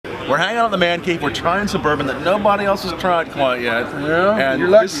We're hanging out in the man cave. We're trying some bourbon that nobody else has tried quite yet. Yeah, and you're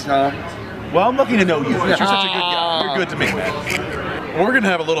lucky, Tom. Well, I'm lucky to know you. You're such a good guy. You're good to me, man. We're gonna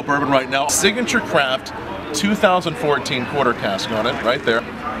have a little bourbon right now. Signature Craft 2014 quarter cask on it, right there.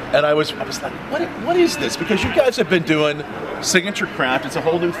 And I was like, what is this? Because you guys have been doing Signature Craft. It's a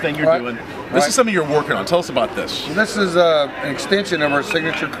whole new thing you're doing. This is something you're working on. Tell us about this. This is an extension of our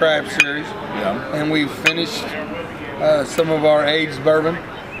Signature Craft series. Yeah. And we finished some of our aged bourbon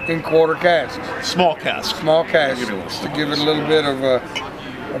in quarter casks. Small casks. Small casks to give it a little bit of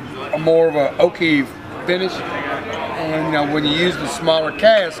a more of a oaky finish. And you know, when you use the smaller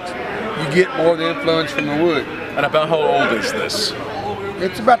casks, you get more of the influence from the wood. And about how old is this?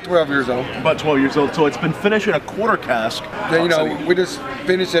 It's about 12 years old. About 12 years old. So it's been finished in a quarter cask. You know, we just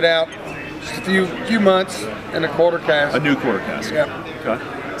finish it out just a few months in a quarter cask. A new quarter cask. Yep. Okay.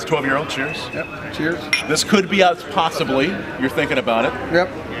 It's a 12-year-old. Cheers. Yep. Cheers. This could be out possibly. You're thinking about it. Yep.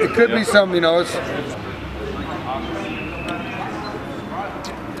 It could be something, you know, it's...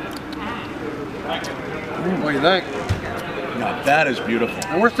 What do you think? Now, that is beautiful.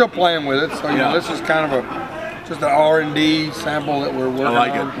 And we're still playing with it, so you know, this is kind of just an R&D sample that we're working on. I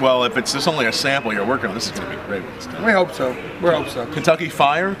like it. Well, if it's just only a sample you're working on, this is going to be great. We hope so. We hope so. Kentucky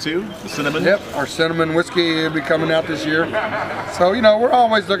Fire, too? The cinnamon? Yep. Our cinnamon whiskey will be coming out this year. So, you know, we're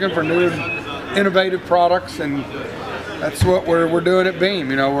always looking for new, innovative products, and that's what we're doing at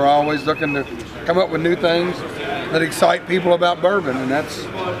Beam. You know, we're always looking to come up with new things that excite people about bourbon, and that's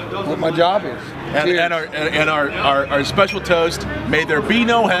what my job is. And our special toast, may there be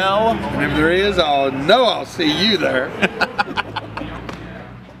no hell. And if there is, I'll see you there.